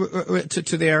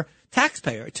to their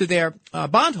taxpayer, to their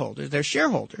bondholders, their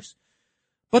shareholders.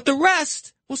 But the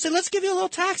rest, we'll say, let's give you a little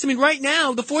tax. I mean, right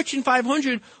now, the Fortune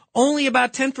 500, only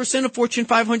about 10% of Fortune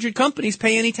 500 companies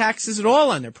pay any taxes at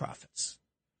all on their profits.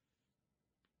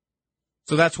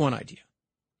 So that's one idea.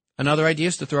 Another idea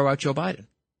is to throw out Joe Biden.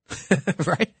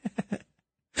 Right?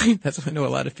 That's what I know a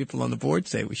lot of people on the board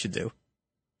say we should do.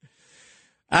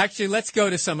 Actually, let's go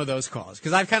to some of those calls,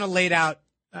 because I've kind of laid out,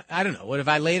 I don't know, what have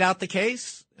I laid out the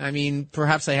case? I mean,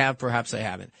 perhaps I have, perhaps I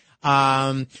haven't.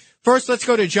 First, let's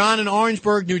go to John in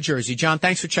Orangeburg, New Jersey. John,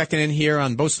 thanks for checking in here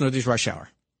on Bo Snerdly's Rush Hour.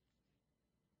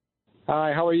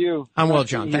 Hi, how are you? I'm well,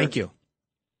 John. Thank you.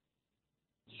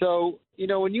 So,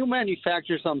 when you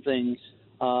manufacture something,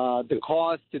 the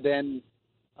cost to then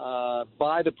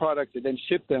buy the product and then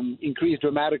ship them increase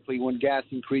dramatically when gas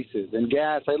increases. And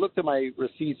gas, I looked at my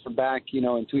receipts from back,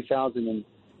 in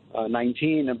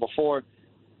 2019 and before.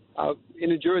 In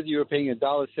New Jersey, you were paying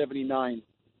 $1.79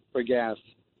 for gas.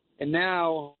 And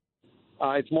now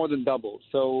it's more than double.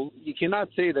 So you cannot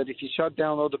say that if you shut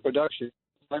down all the production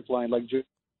pipeline like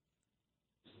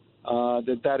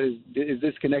that is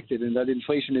disconnected and that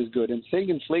inflation is good. And saying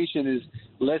inflation is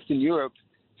less in Europe,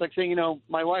 it's like saying,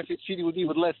 my wife is cheating with me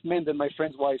with less men than my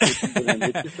friend's wife is cheating with him.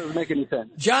 It just doesn't make any sense.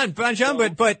 John,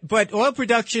 but oil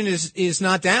production is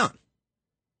not down.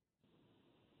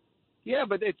 Yeah,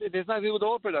 but it's not to do with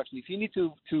oil production. If you need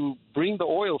to bring the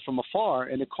oil from afar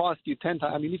and it costs you 10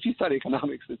 times, I mean, if you study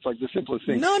economics, it's like the simplest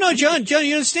thing. No, John,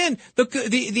 you understand.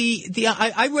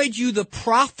 I read you the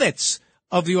profits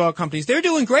of the oil companies. They're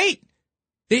doing great.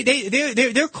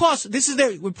 Their costs, this is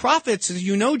their profits, as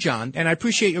you know, John, and I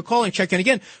appreciate your calling, checking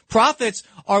again. Profits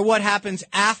are what happens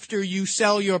after you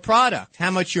sell your product,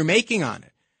 how much you're making on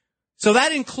it. So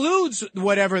that includes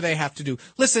whatever they have to do.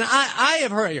 Listen, I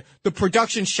have heard the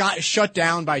production shut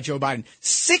down by Joe Biden.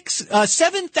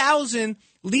 7,000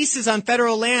 leases on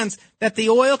federal lands that the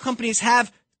oil companies have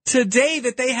today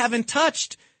that they haven't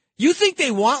touched. You think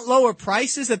they want lower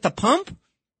prices at the pump?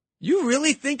 You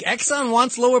really think Exxon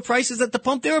wants lower prices at the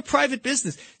pump? They're a private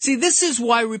business. See, this is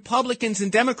why Republicans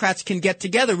and Democrats can get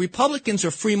together. Republicans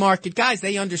are free market guys.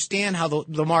 They understand how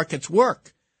the markets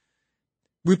work.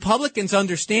 Republicans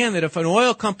understand that if an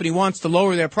oil company wants to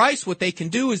lower their price, what they can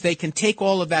do is they can take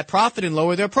all of that profit and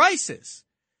lower their prices.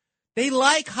 They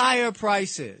like higher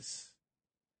prices.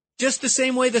 Just the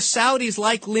same way the Saudis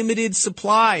like limited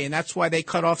supply, and that's why they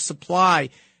cut off supply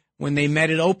when they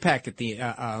met at OPEC at the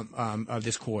of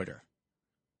this quarter.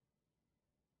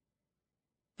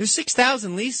 There's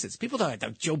 6,000 leases. People thought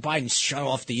Joe Biden shut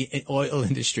off the oil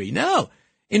industry. No.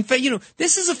 In fact,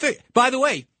 this is by the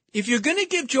way, if you're going to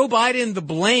give Joe Biden the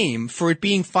blame for it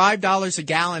being $5 a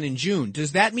gallon in June,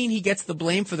 does that mean he gets the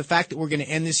blame for the fact that we're going to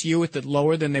end this year with it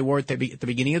lower than they were at the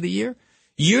beginning of the year?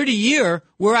 Year to year,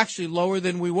 we're actually lower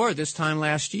than we were this time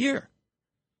last year.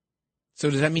 So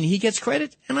does that mean he gets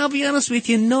credit? And I'll be honest with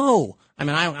you, no. I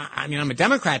mean, I'm a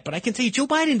Democrat, but I can tell you Joe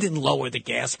Biden didn't lower the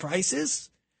gas prices.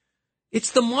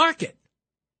 It's the market.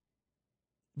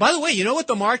 By the way, you know what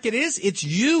the market is? It's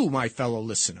you, my fellow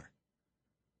listener.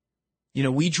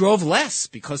 We drove less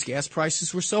because gas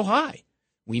prices were so high.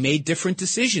 We made different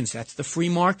decisions. That's the free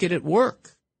market at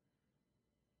work.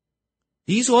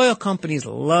 These oil companies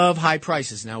love high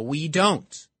prices. Now, we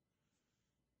don't.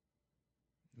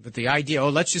 But the idea,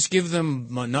 let's just give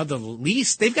them another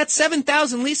lease. They've got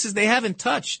 7,000 leases they haven't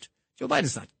touched. Joe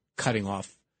Biden's not cutting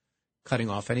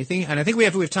off anything. And I think we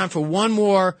have time for one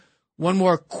more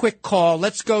quick call.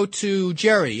 Let's go to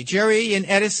Jerry. Jerry in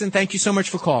Edison, thank you so much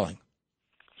for calling.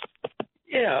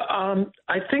 Yeah,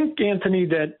 I think, Anthony,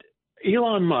 that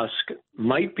Elon Musk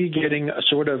might be getting a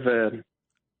sort of a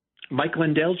Mike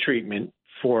Lindell treatment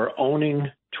for owning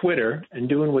Twitter and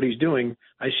doing what he's doing.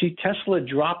 I see Tesla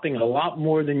dropping a lot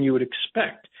more than you would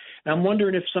expect. And I'm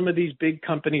wondering if some of these big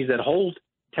companies that hold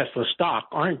Tesla stock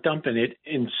aren't dumping it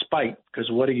in spite because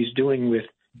of what he's doing with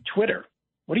Twitter.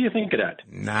 What do you think of that?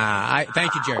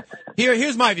 Thank you, Jerry.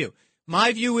 Here's my view.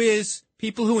 My view is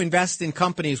people who invest in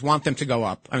companies want them to go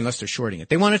up, unless they're shorting it.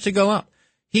 They want it to go up.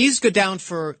 He's go down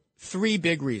for three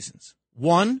big reasons.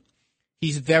 One,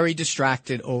 he's very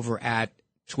distracted over at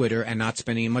Twitter and not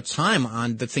spending much time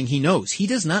on the thing he knows. He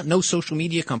does not know social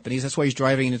media companies. That's why he's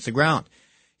driving it into the ground.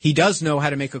 He does know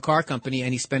how to make a car company,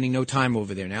 and he's spending no time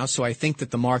over there now. So I think that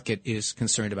the market is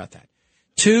concerned about that.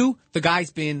 Two, the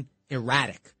guy's been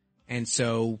erratic. And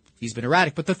so he's been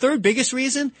erratic. But the third biggest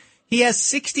reason, he has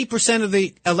 60% of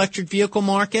the electric vehicle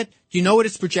market. Do you know what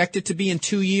it's projected to be in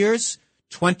 2 years?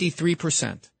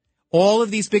 23%. All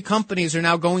of these big companies are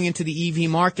now going into the EV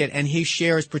market, and his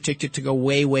share is predicted to go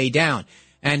way, way down.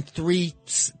 And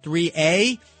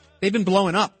 3A, they've been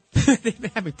blowing up. They've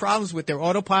been having problems with their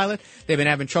autopilot. They've been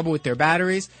having trouble with their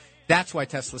batteries. That's why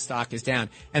Tesla stock is down.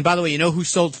 And by the way, you know who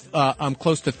sold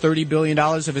close to $30 billion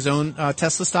of his own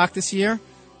Tesla stock this year?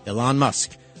 Elon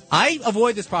Musk. I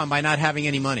avoid this problem by not having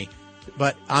any money.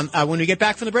 But when we get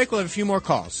back from the break, we'll have a few more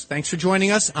calls. Thanks for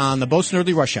joining us on the Bo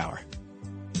Snerdly Rush Hour.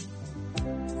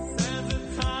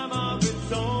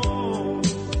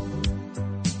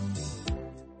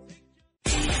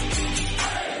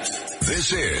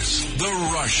 This is The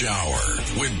Rush Hour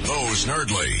with Bo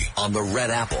Snerdly on the Red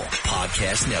Apple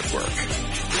Podcast Network.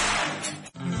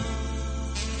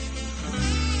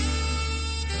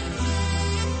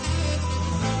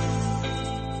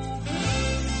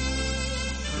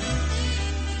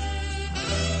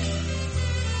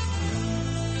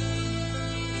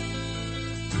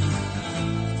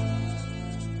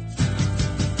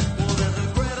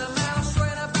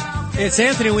 It's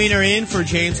Anthony Weiner in for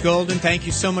James Golden. Thank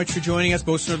you so much for joining us.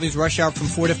 Bo Snerdly's Rush Hour from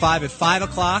 4 to 5 at 5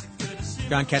 o'clock.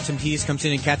 John Katzenpees comes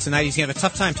in and Cats tonight. He's going to have a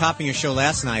tough time topping his show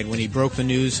last night when he broke the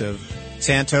news of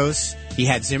Santos. He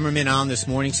had Zimmerman on this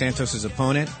morning, Santos'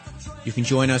 opponent. You can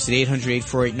join us at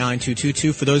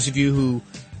 800-848-9222. For those of you who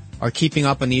are keeping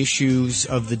up on the issues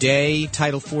of the day,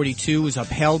 Title 42 is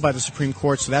upheld by the Supreme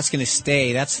Court, so that's going to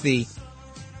stay. It's a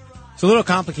little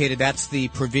complicated. That's the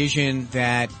provision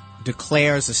that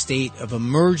declares a state of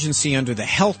emergency under the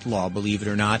health law, believe it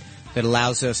or not, that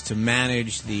allows us to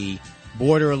manage the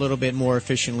border a little bit more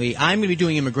efficiently. I'm going to be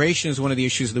doing immigration as one of the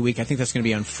issues of the week. I think that's going to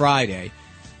be on Friday,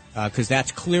 because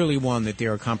that's clearly one that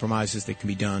there are compromises that can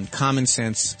be done, common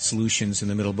sense solutions in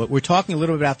the middle. But we're talking a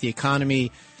little bit about the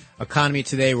economy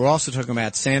today. We're also talking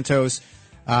about Santos.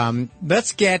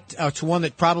 Let's get to one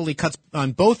that probably cuts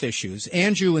on both issues.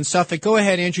 Andrew in Suffolk. Go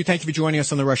ahead, Andrew. Thank you for joining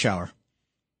us on the Rush Hour.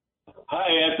 Hi,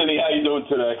 Anthony. How you doing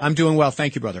today? I'm doing well.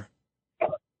 Thank you, brother.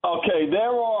 Okay, there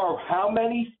are how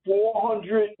many?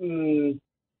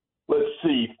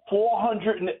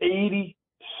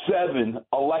 487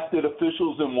 elected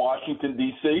officials in Washington,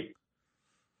 D.C.?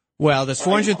 Well, there's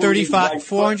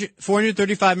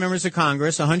 435 members of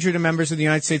Congress, 100 members of the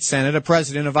United States Senate, a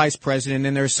president, a vice president,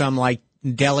 and there's some like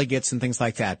delegates and things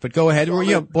like that. But go ahead,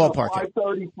 ballpark it.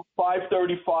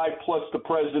 535 plus the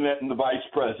president and the vice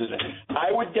president.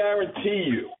 I would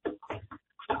guarantee you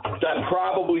that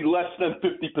probably less than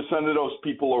 50% of those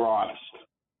people are honest.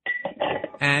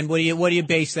 And what do you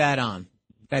base that on?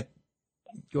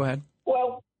 Go ahead.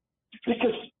 Well,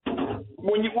 because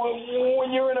when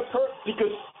you're in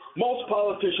because most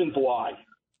politicians lie,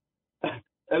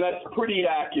 and that's pretty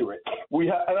accurate.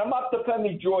 And I'm not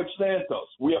defending George Santos.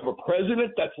 We have a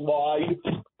president that's lied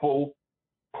for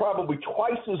probably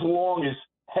twice as long as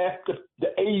half the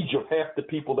age of half the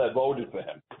people that voted for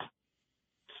him.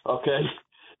 Okay,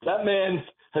 that man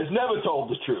has never told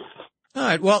the truth. All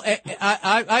right. Well,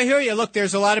 I hear you. Look,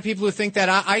 there's a lot of people who think that.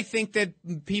 I think that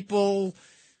people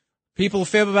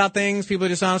fib about things. People are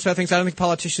dishonest about things. I don't think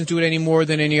politicians do it any more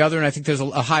than any other, and I think there's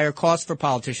a higher cost for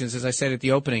politicians, as I said at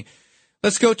the opening.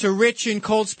 Let's go to Rich in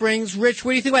Cold Springs. Rich,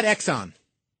 what do you think about Exxon?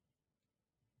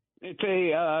 It's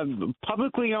a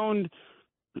publicly owned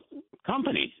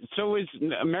company. So is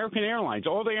American Airlines,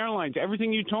 all the airlines,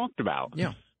 everything you talked about.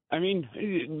 Yeah. I mean,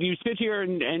 you sit here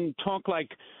and talk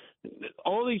like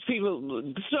all these people,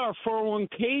 this is our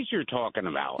 401ks you're talking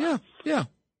about. Yeah.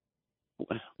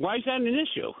 Why is that an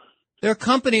issue? There are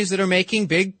companies that are making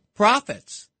big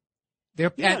profits.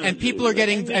 And people are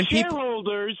getting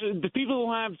shareholders, the people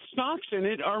who have stocks in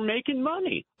it, are making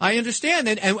money. I understand,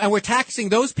 and we're taxing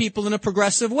those people in a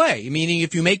progressive way. Meaning,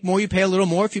 if you make more, you pay a little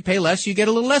more. If you pay less, you get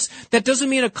a little less. That doesn't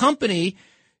mean a company.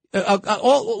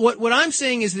 What I'm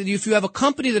saying is that if you have a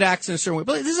company that acts in a certain way,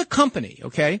 but this is a company,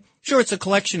 okay? Sure, it's a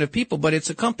collection of people, but it's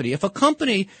a company. If a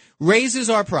company raises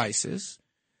our prices,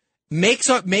 makes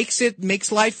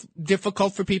life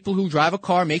difficult for people who drive a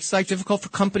car, makes life difficult for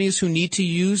companies who need to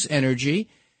use energy.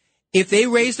 If they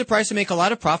raise the price and make a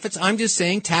lot of profits, I'm just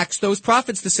saying tax those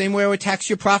profits the same way I would tax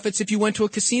your profits if you went to a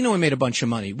casino and made a bunch of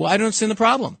money. Well, I don't understand the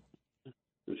problem.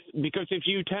 Because if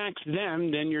you tax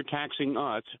them, then you're taxing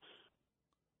us.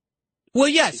 Well,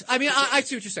 yes. I mean, I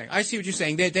see what you're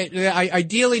saying.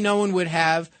 Ideally, no one would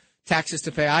have taxes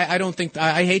to pay. I don't think,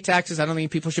 I hate taxes. I don't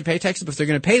think people should pay taxes, but if they're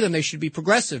going to pay them, they should be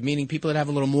progressive, meaning people that have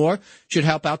a little more should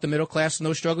help out the middle class and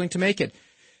those struggling to make it.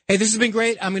 Hey, this has been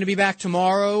great. I'm going to be back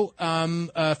tomorrow,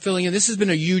 filling in. This has been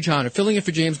a huge honor. Filling in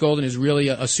for James Golden is really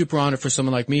a super honor for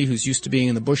someone like me who's used to being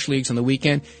in the Bush Leagues on the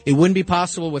weekend. It wouldn't be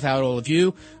possible without all of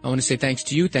you. I want to say thanks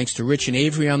to you, thanks to Rich and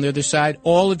Avery on the other side,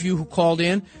 all of you who called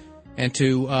in, and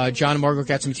to John and Margaret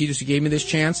Gatsmatidis who gave me this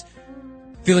chance.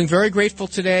 Feeling very grateful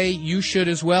today. You should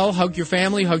as well. Hug your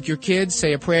family, hug your kids,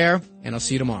 say a prayer, and I'll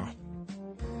see you tomorrow.